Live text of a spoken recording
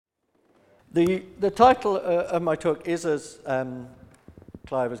The title of my talk is, as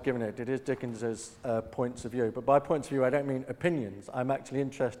Clive has given it, it is Dickens's points of view. But by points of view, I don't mean opinions. I'm actually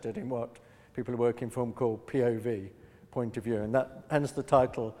interested in what people who work in film call POV, point of view. And that hence the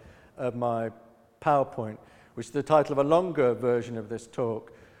title of my PowerPoint, which is the title of a longer version of this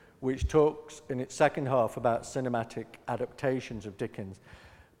talk, which talks in its second half about cinematic adaptations of Dickens.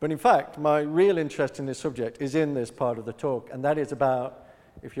 But in fact, my real interest in this subject is in this part of the talk, and that is about,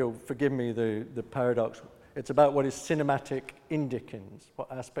 if you'll forgive me the paradox, it's about what is cinematic in Dickens,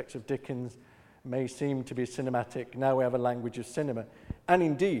 what aspects of Dickens may seem to be cinematic. Now we have a language of cinema. And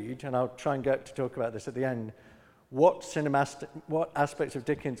indeed, and I'll try and get to talk about this at the end, what aspects of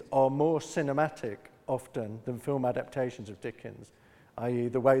Dickens are more cinematic often than film adaptations of Dickens, i.e.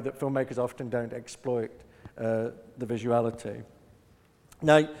 the way that filmmakers often don't exploit the visuality.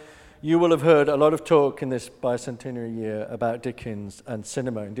 Now, you will have heard a lot of talk in this bicentenary year about Dickens and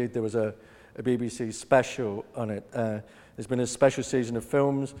cinema. Indeed, there was a BBC special on it. There's been a special season of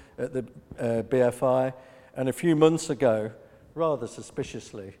films at the BFI, and a few months ago, rather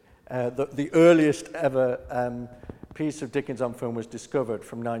suspiciously, the earliest ever piece of Dickens on film was discovered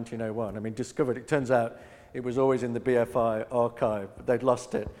from 1901. I mean, discovered, it turns out it was always in the BFI archive, but they'd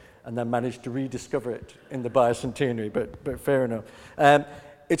lost it and then managed to rediscover it in the bicentenary, but fair enough.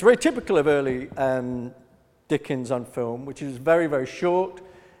 It's very typical of early Dickens on film, which is very, very short,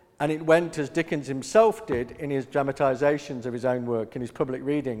 and it went, as Dickens himself did in his dramatizations of his own work, in his public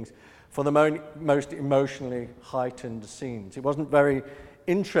readings, for the most emotionally heightened scenes. It wasn't very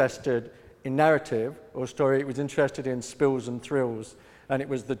interested in narrative or story, it was interested in spills and thrills, and it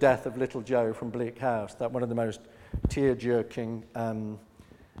was the death of little Joe from Bleak House, that one of the most tear-jerking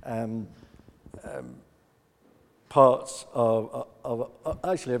parts of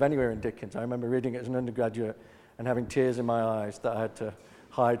anywhere in Dickens. I remember reading it as an undergraduate and having tears in my eyes that I had to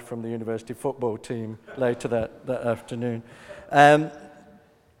hide from the university football team later that afternoon. And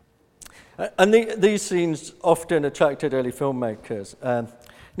these scenes often attracted early filmmakers.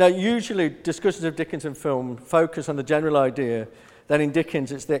 Now, usually discussions of Dickens and film focus on the general idea that in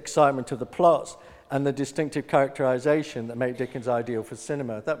Dickens it's the excitement of the plots and the distinctive characterization that make Dickens ideal for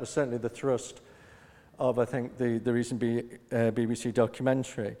cinema. That was certainly the thrust of, I think, the recent BBC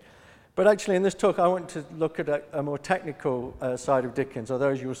documentary. But actually, in this talk, I want to look at a more technical side of Dickens, although,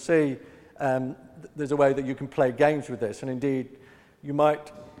 as you'll see, there's a way that you can play games with this, and indeed, you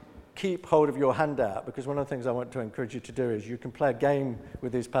might keep hold of your handout, because one of the things I want to encourage you to do is you can play a game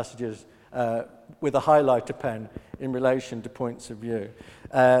with these passages with a highlighter pen in relation to points of view.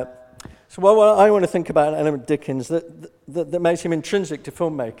 So what I want to think about an element of Dickens that makes him intrinsic to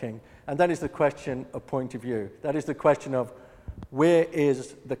filmmaking, and that is the question of point of view. That is the question of where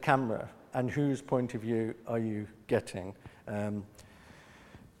is the camera and whose point of view are you getting?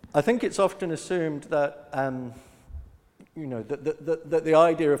 I think it's often assumed that that the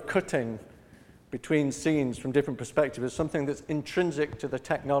idea of cutting between scenes from different perspectives is something that's intrinsic to the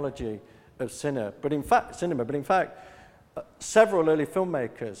technology of cinema. But in fact, several early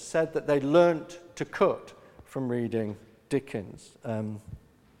filmmakers said that they learnt to cut from reading Dickens.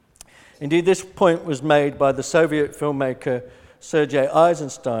 Indeed, this point was made by the Soviet filmmaker Sergei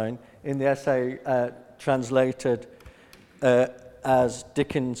Eisenstein in the essay translated as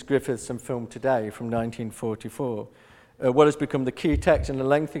Dickens, Griffiths and Film Today from 1944. What has become the key text in a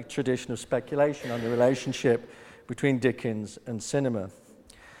lengthy tradition of speculation on the relationship between Dickens and cinema.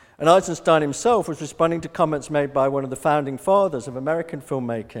 And Eisenstein himself was responding to comments made by one of the founding fathers of American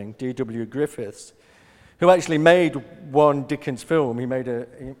filmmaking, D.W. Griffiths, who actually made one Dickens film. He made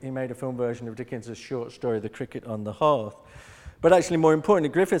a film version of Dickens' short story, The Cricket on the Hearth. But actually, more importantly,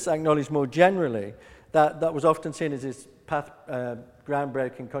 Griffiths acknowledged more generally that was often seen as his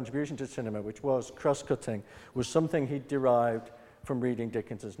groundbreaking contribution to cinema, which was cross-cutting, was something he derived from reading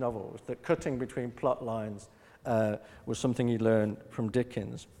Dickens' novels, that cutting between plot lines was something he learned from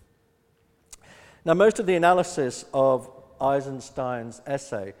Dickens. Now, most of the analysis of Eisenstein's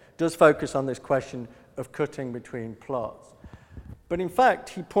essay does focus on this question of cutting between plots. But in fact,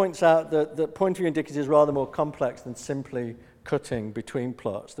 he points out that the point of view in Dickens is rather more complex than simply cutting between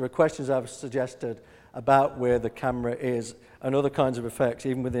plots. There are questions I've suggested about where the camera is and other kinds of effects,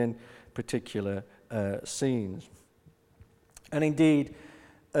 even within particular scenes. And indeed,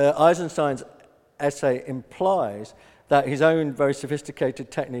 Eisenstein's essay implies that his own very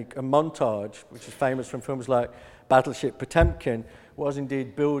sophisticated technique of montage, which is famous from films like Battleship Potemkin, was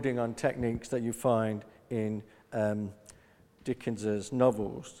indeed building on techniques that you find in Dickens's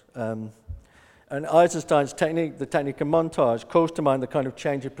novels. And Eisenstein's technique, the technique of montage, calls to mind the kind of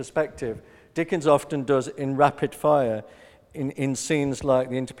change of perspective Dickens often does in rapid fire in scenes like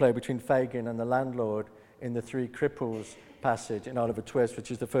the interplay between Fagin and the landlord in the Three Cripples passage in Oliver Twist,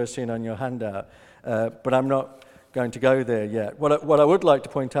 which is the first scene on your handout. But I'm not going to go there yet. What I would like to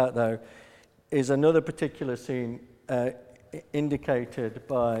point out, though, is another particular scene indicated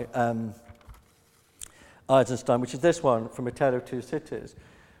by Eisenstein, which is this one from A Tale of Two Cities,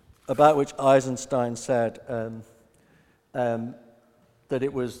 about which Eisenstein said that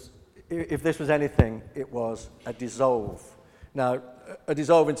it was, if this was anything, it was a dissolve. Now, a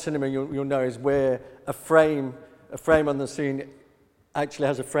dissolve in cinema, you'll know, is where a frame on the scene actually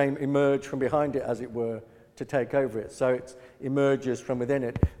has a frame emerge from behind it, as it were, to take over it. So it emerges from within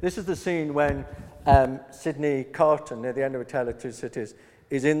it. This is the scene when Sidney Carton, near the end of A Tale of Two Cities,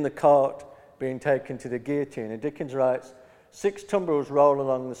 is in the cart being taken to the guillotine. And Dickens writes, 6 tumbrils roll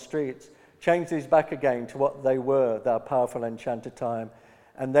along the streets. Change these back again to what they were, thou powerful enchanted time,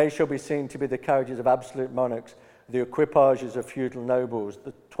 and they shall be seen to be the carriages of absolute monarchs, the equipages of feudal nobles,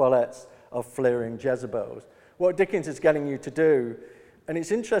 the toilettes of fleering Jezebels. What Dickens is getting you to do, and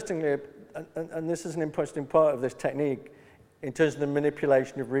it's interestingly, and this is an interesting part of this technique in terms of the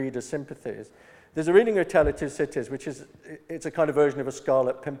manipulation of reader sympathies. There's a reading of A Tale of Two Cities, which is, it's a kind of version of A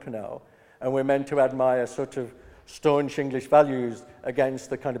Scarlet Pimpernel, and we're meant to admire sort of staunch English values against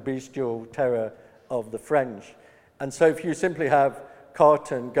the kind of bestial terror of the French. And so if you simply have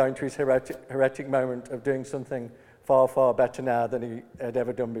Carton going to his heretic moment of doing something far, far better now than he had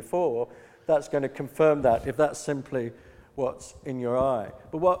ever done before, that's going to confirm that, if that's simply what's in your eye.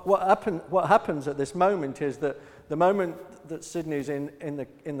 But what happens at this moment is that the moment that Sidney's in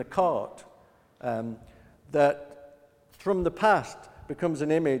the cart, that from the past becomes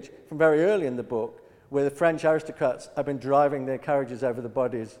an image from very early in the book where the French aristocrats have been driving their carriages over the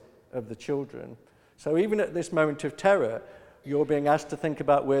bodies of the children. So even at this moment of terror, you're being asked to think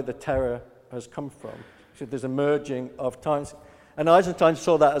about where the terror has come from. So there's a merging of times. And Eisenstein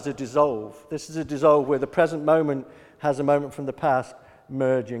saw that as a dissolve. This is a dissolve where the present moment has a moment from the past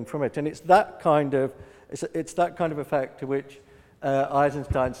merging from it. And it's that kind of effect to which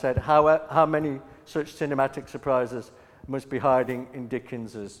Eisenstein said how many such cinematic surprises must be hiding in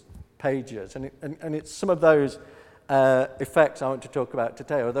Dickens's pages. And it's some of those effects I want to talk about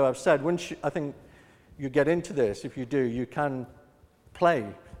today. Although I've said, I think you get into this, if you do, you can play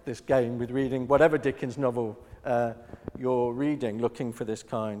this game with reading whatever Dickens novel you're reading, looking for this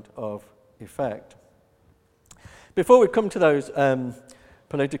kind of effect. Before we come to those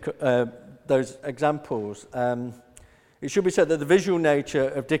those examples, it should be said that the visual nature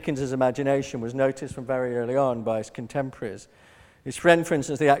of Dickens's imagination was noticed from very early on by his contemporaries. His friend, for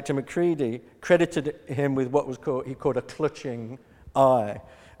instance, the actor Macready, credited him with what he called a clutching eye.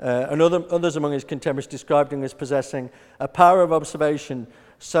 And others among his contemporaries described him as possessing a power of observation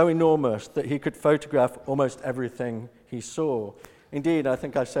so enormous that he could photograph almost everything he saw. Indeed, I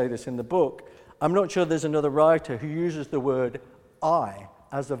think I say this in the book, I'm not sure there's another writer who uses the word eye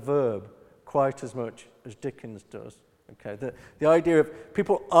as a verb quite as much as Dickens does. Okay, the idea of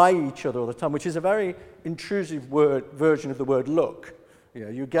people eye each other all the time, which is a very intrusive version of the word look.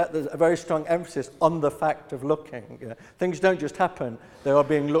 You get a very strong emphasis on the fact of looking. Things don't just happen, they are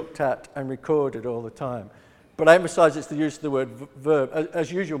being looked at and recorded all the time. But I emphasize it's the use of the word verb.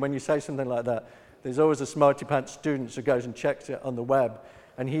 As usual, when you say something like that, there's always a smarty pants student who goes and checks it on the web.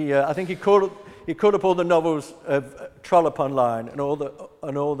 And I think he called up all the novels of Trollope online and all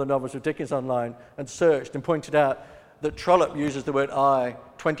the novels of Dickens online and searched and pointed out that Trollope uses the word I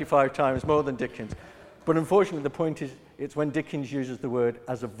 25 times more than Dickens. But unfortunately, the point is, it's when Dickens uses the word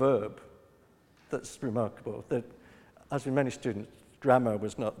as a verb that's remarkable. That, as with many students, grammar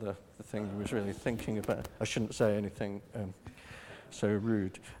was not the thing he was really thinking about. I shouldn't say anything so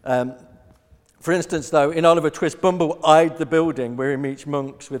rude. For instance, though, in Oliver Twist, Bumble eyed the building where he meets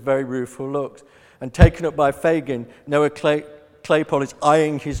monks with very rueful looks. And taken up by Fagin, Noah Claypole is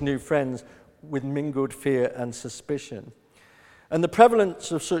eyeing his new friends with mingled fear and suspicion. And the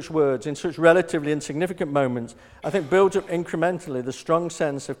prevalence of such words in such relatively insignificant moments, I think, builds up incrementally the strong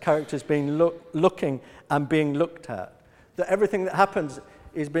sense of characters being looking and being looked at. That everything that happens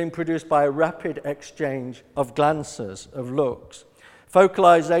is being produced by a rapid exchange of glances, of looks.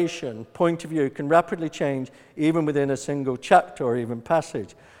 Focalization, point of view, can rapidly change even within a single chapter or even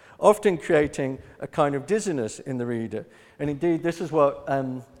passage, often creating a kind of dizziness in the reader. And indeed, this is what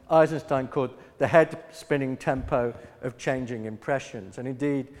Eisenstein called the head-spinning tempo of changing impressions. And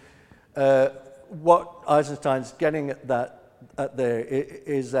indeed, what Eisenstein's getting at there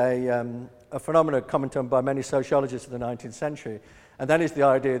is a phenomenon commented on by many sociologists of the 19th century, and that is the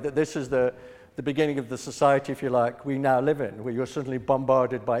idea that this is the beginning of the society, if you like, we now live in, where you're suddenly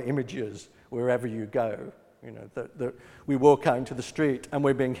bombarded by images wherever you go. that we walk out into the street and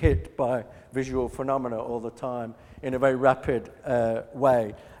we're being hit by visual phenomena all the time in a very rapid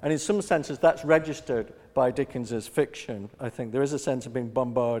way. And in some senses, that's registered by Dickens's fiction. I think there is a sense of being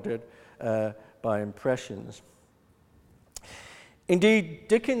bombarded by impressions. Indeed,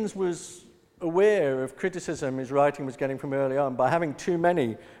 Dickens was aware of criticism his writing was getting from early on by having too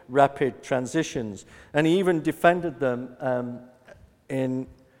many rapid transitions, and he even defended them in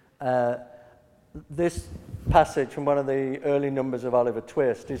this passage from one of the early numbers of Oliver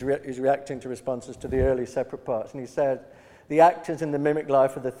Twist. He's reacting to responses to the early separate parts, and he said, "The actors in the mimic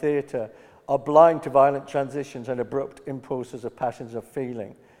life of the theatre are blind to violent transitions and abrupt impulses of passions of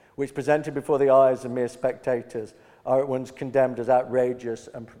feeling, which presented before the eyes of mere spectators are at once condemned as outrageous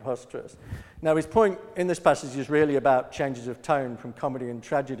and preposterous." Now, his point in this passage is really about changes of tone from comedy and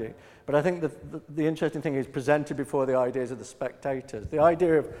tragedy, but I think the interesting thing is presented before the ideas of the spectators. The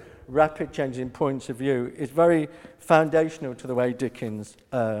idea of rapid changes in points of view is very foundational to the way Dickens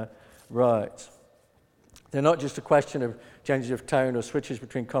writes. They're not just a question of changes of tone or switches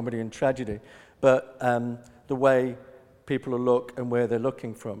between comedy and tragedy, but the way people look and where they're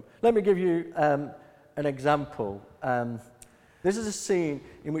looking from. Let me give you an example. This is a scene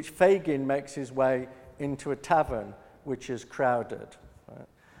in which Fagin makes his way into a tavern which is crowded. Right?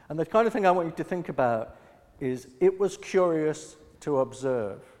 And the kind of thing I want you to think about is it was curious to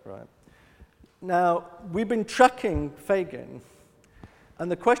observe. Right? Now, we've been tracking Fagin,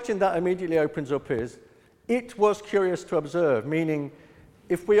 and the question that immediately opens up is, it was curious to observe, meaning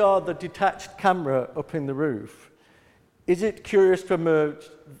if we are the detached camera up in the roof, is it curious to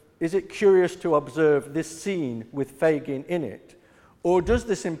emerge? Is it curious to observe this scene with Fagin in it? Or does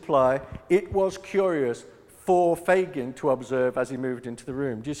this imply it was curious for Fagin to observe as he moved into the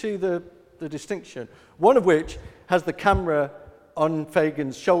room? Do you see the distinction? One of which has the camera on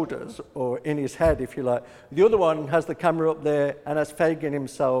Fagin's shoulders, or in his head, if you like. The other one has the camera up there and has Fagin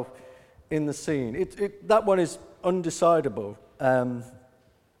himself in the scene. That one is undecidable.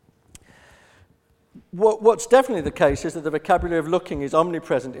 What's definitely the case is that the vocabulary of looking is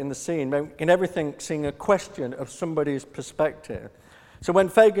omnipresent in the scene, in everything seeing a question of somebody's perspective. So when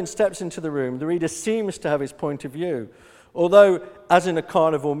Fagin steps into the room, the reader seems to have his point of view. Although, as in a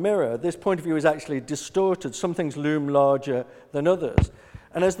carnival mirror, this point of view is actually distorted. Some things loom larger than others.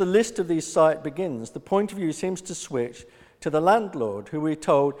 And as the list of these sight begins, the point of view seems to switch to the landlord, who we're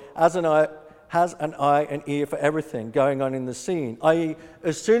told has an eye and ear for everything going on in the scene, i.e.,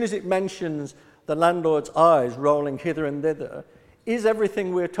 as soon as it mentions the landlord's eyes rolling hither and thither, is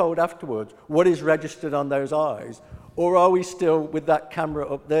everything we're told afterwards what is registered on those eyes? Or are we still with that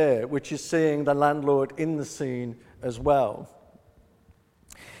camera up there, which is seeing the landlord in the scene as well?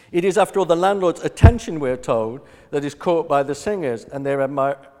 It is, after all, the landlord's attention, we're told, that is caught by the singers and their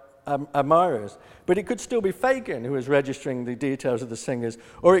admirers. But it could still be Fagin who is registering the details of the singers,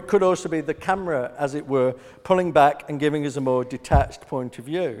 or it could also be the camera, as it were, pulling back and giving us a more detached point of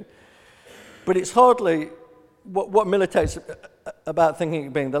view. But it's hardly what militates about thinking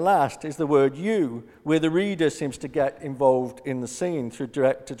of being the last is the word you, where the reader seems to get involved in the scene through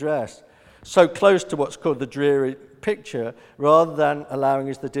direct address, so close to what's called the dreary picture, rather than allowing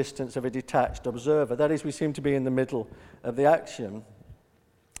us the distance of a detached observer. That is, we seem to be in the middle of the action.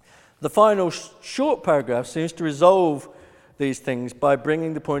 The final short paragraph seems to resolve these things by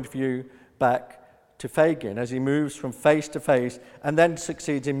bringing the point of view back to Fagin as he moves from face to face and then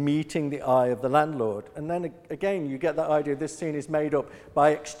succeeds in meeting the eye of the landlord. And then again, you get that idea this scene is made up by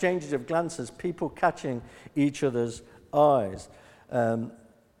exchanges of glances, people catching each other's eyes.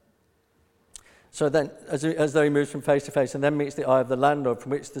 So then, as though he moves from face to face and then meets the eye of the landlord, from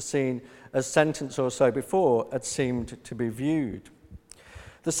which the scene, a sentence or so before, had seemed to be viewed.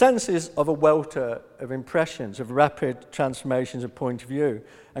 The sense is of a welter of impressions, of rapid transformations of point of view,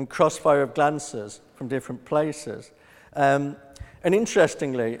 and crossfire of glances from different places. And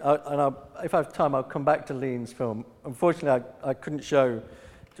interestingly, if I have time, I'll come back to Lean's film. Unfortunately, I couldn't show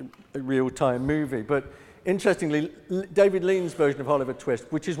a real-time movie, but interestingly, David Lean's version of Oliver Twist,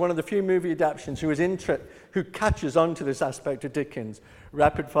 which is one of the few movie adaptations who catches onto this aspect of Dickens,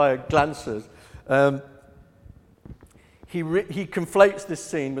 rapid-fire glances, he conflates this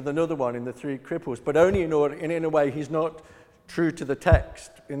scene with another one in The Three Cripples, but only in a way he's not true to the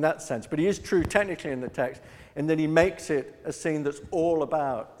text in that sense, but he is true technically in the text, in that he makes it a scene that's all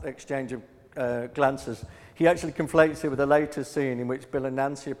about the exchange of glances. He actually conflates it with a later scene in which Bill and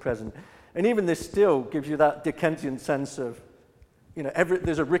Nancy are present. And even this still gives you that Dickensian sense of,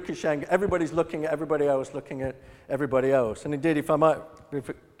 there's a ricocheting, everybody's looking at everybody else, looking at everybody else. And indeed, if I might be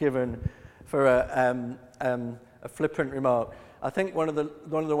given for a flippant remark, I think one of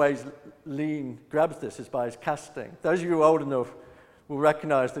the ways Lean grabs this is by his casting. Those of you who are old enough will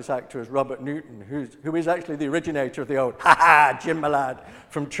recognise this actor as Robert Newton, who is actually the originator of the old "ha ha, Jim my lad"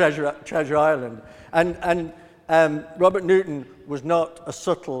 from Treasure Island. And Robert Newton was not a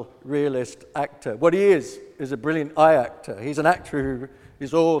subtle realist actor. What he is a brilliant eye actor. He's an actor who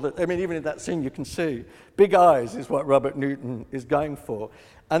is all that. I mean, even in that scene, you can see big eyes is what Robert Newton is going for.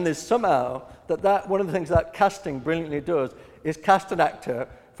 And there's somehow that one of the things that casting brilliantly does is cast an actor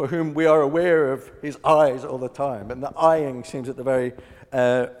for whom we are aware of his eyes all the time. And the eyeing seems at the very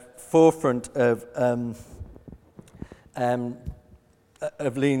forefront of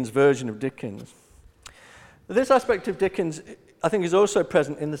Lean's version of Dickens. This aspect of Dickens, I think, is also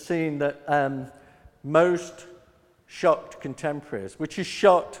present in the scene that most shocked contemporaries, which is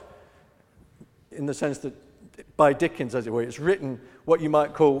shot in the sense that by Dickens, as it were. It's written what you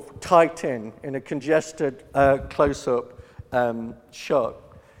might call tight in a congested close-up shot.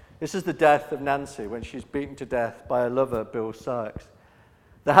 This is the death of Nancy when she's beaten to death by her lover, Bill Sikes.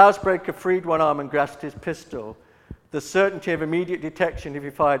 The housebreaker freed one arm and grasped his pistol. The certainty of immediate detection if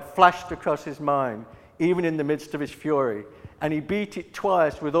he fired flashed across his mind, even in the midst of his fury, and he beat it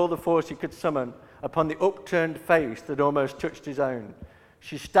twice with all the force he could summon upon the upturned face that almost touched his own.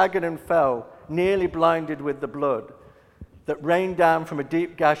 She staggered and fell, nearly blinded with the blood that rained down from a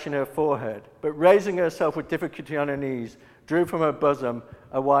deep gash in her forehead, but raising herself with difficulty on her knees, drew from her bosom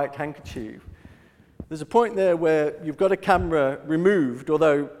a white handkerchief. There's a point there where you've got a camera removed,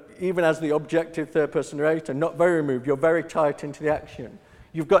 although even as the objective third-person narrator, not very removed, you're very tight into the action.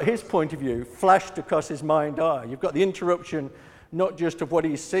 You've got his point of view flashed across his mind eye. You've got the interruption not just of what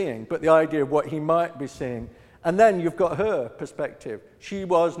he's seeing, but the idea of what he might be seeing. And then you've got her perspective. She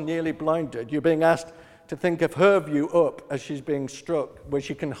was nearly blinded. You're being asked to think of her view up as she's being struck, where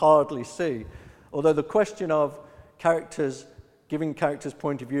she can hardly see. Although the question of characters, giving characters'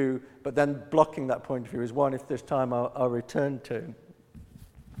 point of view, but then blocking that point of view is one, if this time I'll return to.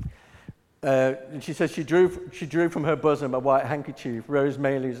 And she says she drew from her bosom a white handkerchief, Rose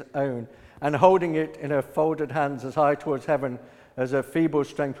Maylie's own, and holding it in her folded hands as high towards heaven as her feeble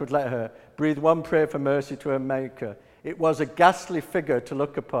strength would let her, breathed one prayer for mercy to her Maker. It was a ghastly figure to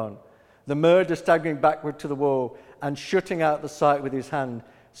look upon. The murderer, staggering backward to the wall and shutting out the sight with his hand,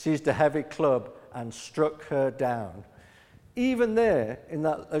 seized a heavy club and struck her down. Even there, in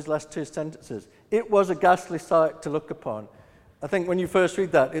those last two sentences, it was a ghastly sight to look upon. I think when you first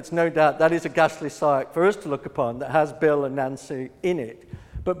read that, it's no doubt that is a ghastly sight for us to look upon that has Bill and Nancy in it.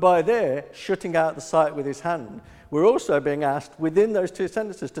 But by there, shutting out the sight with his hand, we're also being asked within those two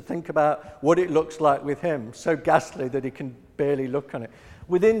sentences to think about what it looks like with him, so ghastly that he can barely look on it.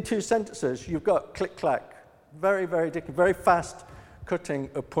 Within two sentences, you've got click-clack, very fast cutting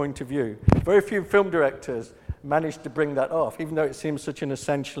of point of view. Very few film directors managed to bring that off, even though it seems such an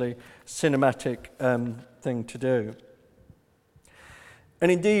essentially cinematic thing to do.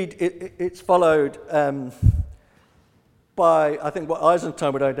 And indeed, it's followed by, I think, what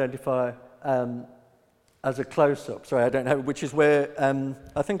Eisenstein would identify as a close-up. Sorry, I don't have it, which is where,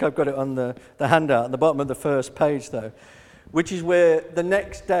 I think I've got it on the handout, at the bottom of the first page, though, which is where the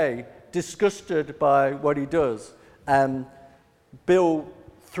next day, disgusted by what he does, Bill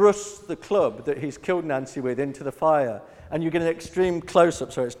thrusts the club that he's killed Nancy with into the fire, and you get an extreme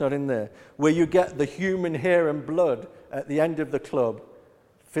close-up, sorry, it's not in there, where you get the human hair and blood at the end of the club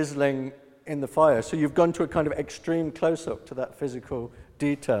fizzling in the fire. So you've gone to a kind of extreme close-up to that physical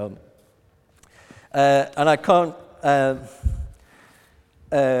detail. And I can't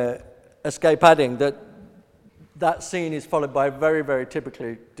escape adding that scene is followed by a very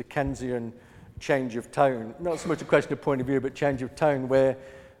typically Dickensian change of tone. Not so much a question of point of view, but change of tone, where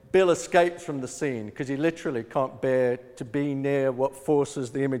Bill escapes from the scene because he literally can't bear to be near what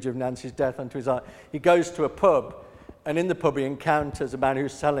forces the image of Nancy's death onto his eye. He goes to a pub, and in the pub he encounters a man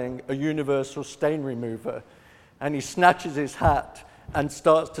who's selling a universal stain remover, and he snatches his hat and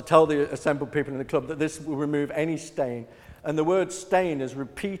starts to tell the assembled people in the club that this will remove any stain. And the word stain is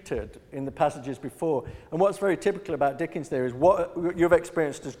repeated in the passages before. And what's very typical about Dickens there is what you've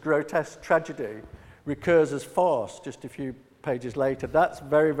experienced as grotesque tragedy recurs as farce just a few pages later. That's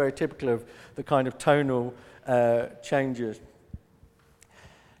very typical of the kind of tonal changes.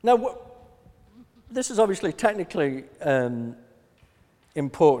 Now, this is obviously technically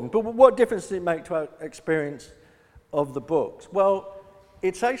important, but what difference does it make to our experience of the books? Well,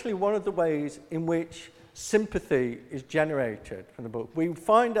 it's actually one of the ways in which sympathy is generated from the book. We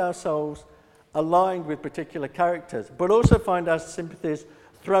find ourselves aligned with particular characters, but also find our sympathies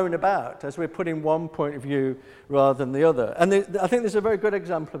thrown about as we're putting one point of view rather than the other. And I think there's a very good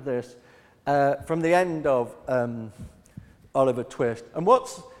example of this from the end of Oliver Twist. And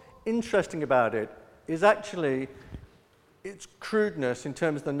what's interesting about it is actually its crudeness in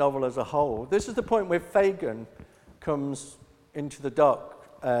terms of the novel as a whole. This is the point where Fagin comes into the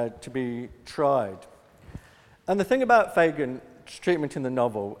dock to be tried. And the thing about Fagin's treatment in the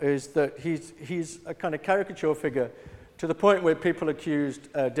novel is that he's a kind of caricature figure to the point where people accused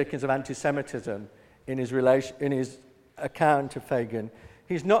Dickens of anti-Semitism in his account of Fagin.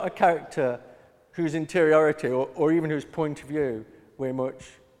 He's not a character whose interiority or even whose point of view we're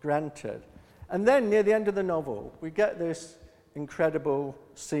much granted. And then near the end of the novel, we get this incredible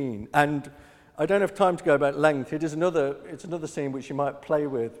scene. And I don't have time to go about length. It's another scene which you might play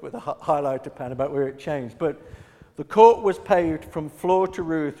with a highlighter pen about where it changed. But the court was paved from floor to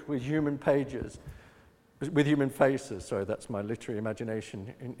roof with human faces. Sorry, that's my literary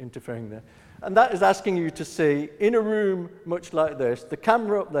imagination interfering there. And that is asking you to see, in a room much like this, the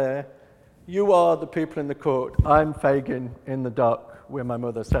camera up there, you are the people in the court. I'm Fagin in the dock where my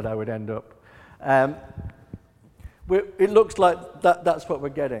mother said I would end up. It looks like that's what we're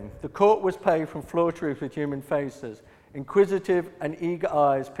getting. The court was paved from floor to roof with human faces. Inquisitive and eager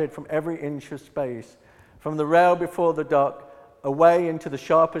eyes peered from every inch of space, from the rail before the dock, away into the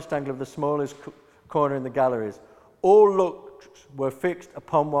sharpest angle of the smallest corner in the galleries. All looks were fixed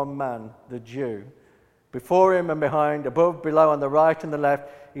upon one man, the Jew. Before him and behind, above, below, on the right and the left,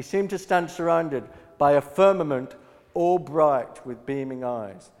 he seemed to stand surrounded by a firmament all bright with beaming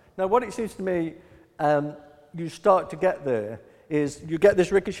eyes. Now, what it seems to me you start to get there is you get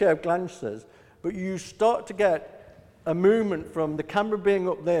this ricochet of glances, but you start to get a movement from the camera being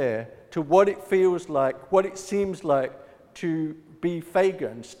up there to what it feels like, what it seems like to be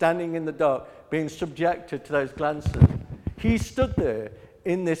Fagin standing in the dock, being subjected to those glances. He stood there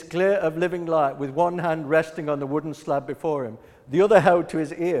in this glare of living light with one hand resting on the wooden slab before him, the other held to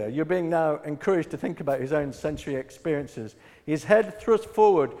his ear. You're being now encouraged to think about his own sensory experiences. His head thrust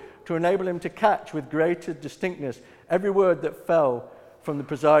forward to enable him to catch with greater distinctness every word that fell from the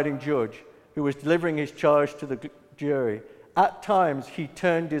presiding judge, who was delivering his charge to the jury. At times, he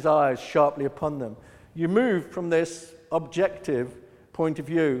turned his eyes sharply upon them. You move from this objective point of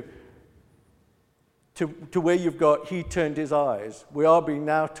view to where you've got he turned his eyes. We are being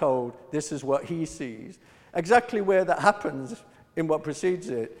now told this is what he sees. Exactly where that happens in what precedes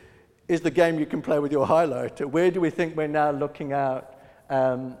it is the game you can play with your highlighter. Where do we think we're now looking at?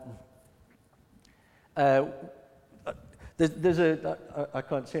 There's I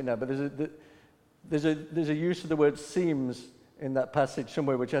can't see it now, but there's a use of the word seems in that passage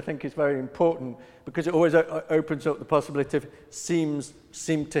somewhere, which I think is very important because it always opens up the possibility of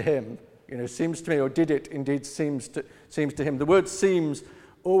seemed to him. You know, seems to me, or did it indeed seems to him. The word seems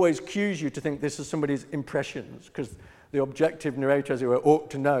always cues you to think this is somebody's impressions, because the objective narrator, as it were, ought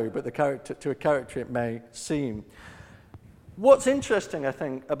to know, but to a character it may seem. What's interesting, I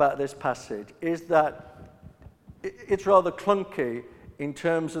think, about this passage is that it's rather clunky in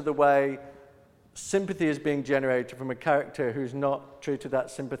terms of the way sympathy is being generated from a character who's not treated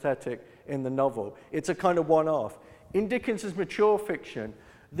that sympathetic in the novel. It's a kind of one-off. In Dickens's mature fiction,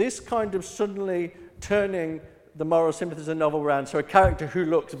 this kind of suddenly turning the moral sympathies of the novel around, so a character who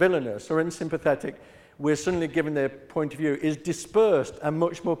looks villainous or unsympathetic, we're suddenly given their point of view, is dispersed and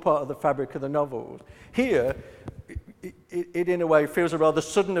much more part of the fabric of the novels. Here, it in a way feels a rather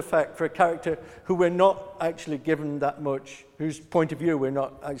sudden effect for a character who we're not actually given that much, whose point of view we're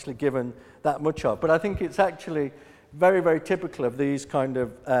not actually given that much of. But I think it's actually very, very typical of these kind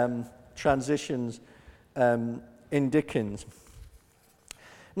of transitions in Dickens.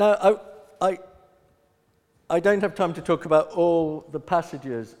 Now, I don't have time to talk about all the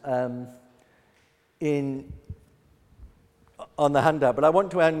passages on the handout, but I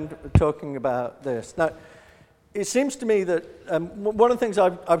want to end talking about this. Now, it seems to me that one of the things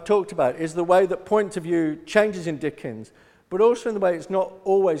I've talked about is the way that point of view changes in Dickens, but also in the way it's not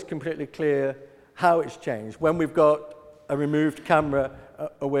always completely clear how it's changed, when we've got a removed camera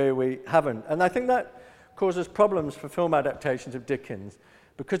or where we haven't. And I think that causes problems for film adaptations of Dickens,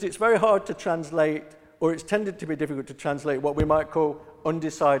 because it's very hard to translate, or it's tended to be difficult to translate what we might call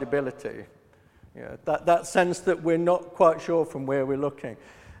undecidability. Yeah, that sense that we're not quite sure from where we're looking.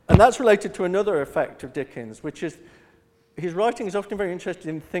 And that's related to another effect of Dickens, which is his writing is often very interested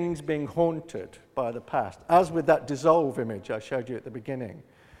in things being haunted by the past, as with that dissolve image I showed you at the beginning.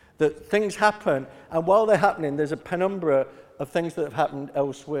 That things happen, and while they're happening, there's a penumbra of things that have happened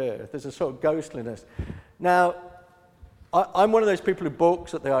elsewhere. There's a sort of ghostliness. Now, I'm one of those people who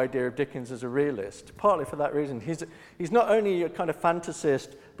balks at the idea of Dickens as a realist, partly for that reason. He's not only a kind of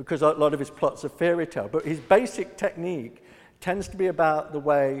fantasist because a lot of his plots are fairy tale, but his basic technique tends to be about the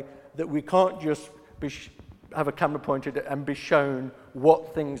way that we can't just be have a camera pointed at and be shown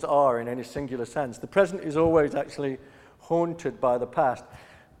what things are in any singular sense. The present is always actually haunted by the past.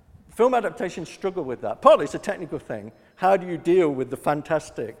 Film adaptations struggle with that. Partly it's a technical thing. How do you deal with the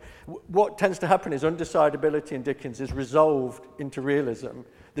fantastic? What tends to happen is undecidability in Dickens is resolved into realism.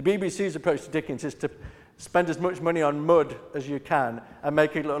 The BBC's approach to Dickens is to spend as much money on mud as you can and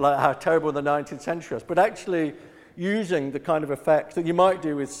make it look like how terrible the 19th century was, but actually using the kind of effects that you might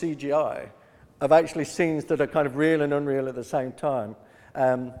do with CGI of actually scenes that are kind of real and unreal at the same time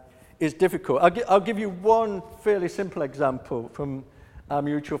is difficult. I'll give you one fairly simple example from our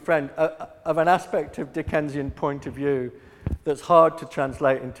mutual friend of an aspect of Dickensian point of view that's hard to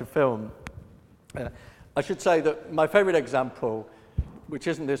translate into film. I should say that my favorite example, which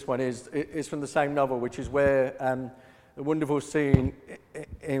isn't this one, is from the same novel, which is where a wonderful scene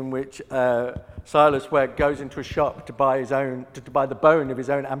in which Silas Wegg goes into a shop to buy the bone of his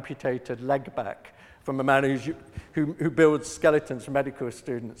own amputated leg back from a man who builds skeletons for medical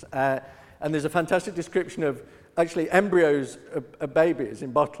students. And there's a fantastic description of actually embryos of babies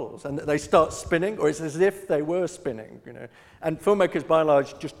in bottles, and they start spinning, or it's as if they were spinning, you know. And filmmakers, by and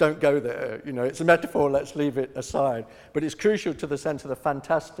large, just don't go there. You know, it's a metaphor. Let's leave it aside. But it's crucial to the sense of the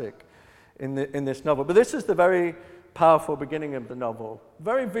fantastic in this novel. But this is the very powerful beginning of the novel.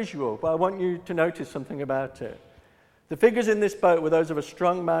 Very visual, but I want you to notice something about it. The figures in this boat were those of a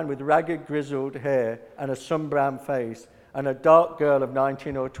strong man with ragged, grizzled hair and a sun-browned face, and a dark girl of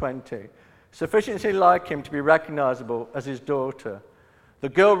 19 or 20. Sufficiently like him to be recognizable as his daughter. The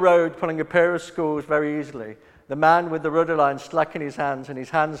girl rowed, pulling a pair of sculls very easily. The man with the rudder line slack in his hands and his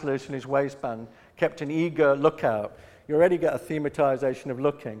hands loose in his waistband kept an eager lookout. You already get a thematization of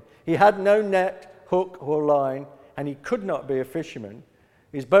looking. He had no net, hook, or line, and he could not be a fisherman.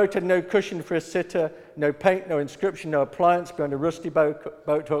 His boat had no cushion for a sitter, no paint, no inscription, no appliance beyond a rusty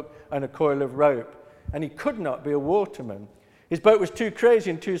boat hook and a coil of rope. And he could not be a waterman. His boat was too crazy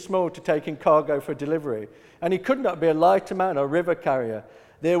and too small to take in cargo for delivery, and he could not be a lighterman or river carrier.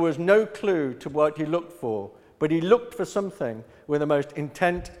 There was no clue to what he looked for, but he looked for something with a most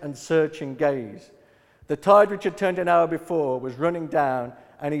intent and searching gaze. The tide, which had turned an hour before, was running down,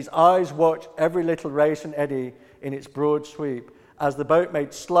 and his eyes watched every little race and eddy in its broad sweep, as the boat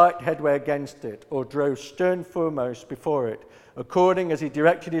made slight headway against it, or drove stern foremost before it, according as he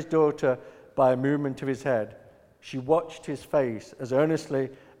directed his daughter by a movement of his head. She watched his face as earnestly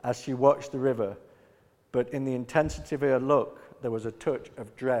as she watched the river, but in the intensity of her look, there was a touch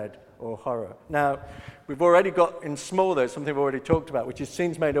of dread or horror. Now, we've already got in small there something we've already talked about, which is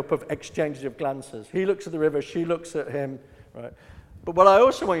scenes made up of exchanges of glances. He looks at the river, she looks at him, right? But what I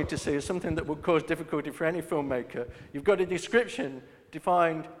also want you to see is something that would cause difficulty for any filmmaker. You've got a description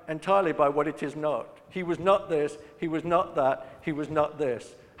defined entirely by what it is not. He was not this, he was not that, he was not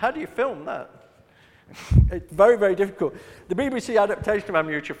this. How do you film that? It's very, very difficult. The BBC adaptation of Our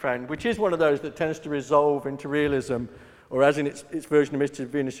Mutual Friend, which is one of those that tends to resolve into realism, or as in its version of Mr.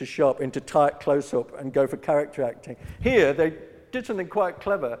 Venus's Shop, into tight close-up and go for character acting. Here, they did something quite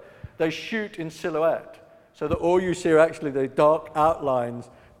clever. They shoot in silhouette, so that all you see are actually the dark outlines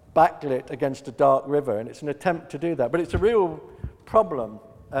backlit against a dark river, and it's an attempt to do that. But it's a real problem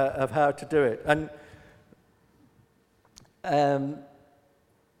of how to do it. And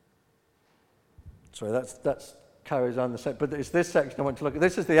sorry, that's carries on the same, but it's this section I want to look at.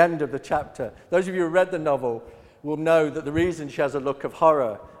 This is the end of the chapter. Those of you who read the novel will know that the reason she has a look of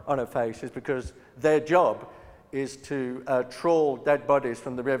horror on her face is because their job is to trawl dead bodies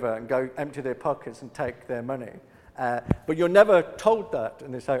from the river and go empty their pockets and take their money. But you're never told that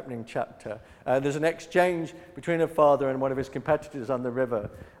in this opening chapter. There's an exchange between her father and one of his competitors on the river,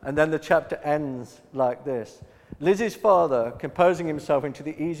 and then the chapter ends like this. Lizzie's father, composing himself into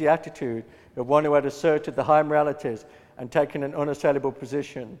the easy attitude of one who had asserted the high moralities and taken an unassailable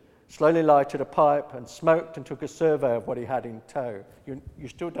position, slowly lighted a pipe and smoked and took a survey of what he had in tow. You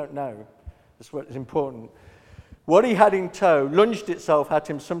still don't know. That's what is important. What he had in tow lunged itself at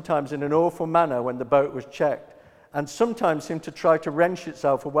him sometimes in an awful manner when the boat was checked, and sometimes seemed to try to wrench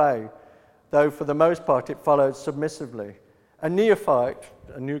itself away, though for the most part it followed submissively. A neophyte,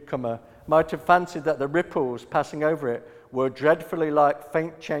 a newcomer, might have fancied that the ripples passing over it were dreadfully like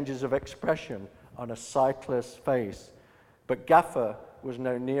faint changes of expression on a sightless face. But Gaffer was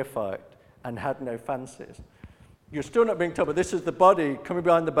no neophyte and had no fancies. You're still not being told, but this is the body coming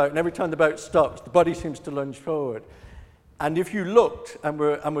behind the boat, and every time the boat stops, the body seems to lunge forward. And if you looked and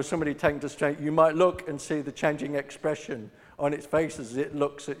were somebody taken to straight, you might look and see the changing expression on its face as it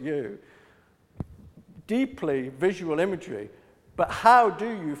looks at you. Deeply visual imagery. But how do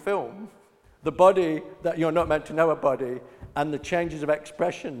you film the body that you're not meant to know a body and the changes of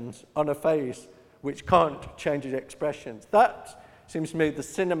expressions on a face which can't change its expressions. That seems to me the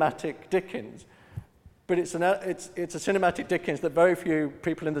cinematic Dickens, but it's a cinematic Dickens that very few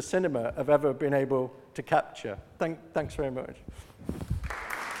people in the cinema have ever been able to capture. Thanks very much.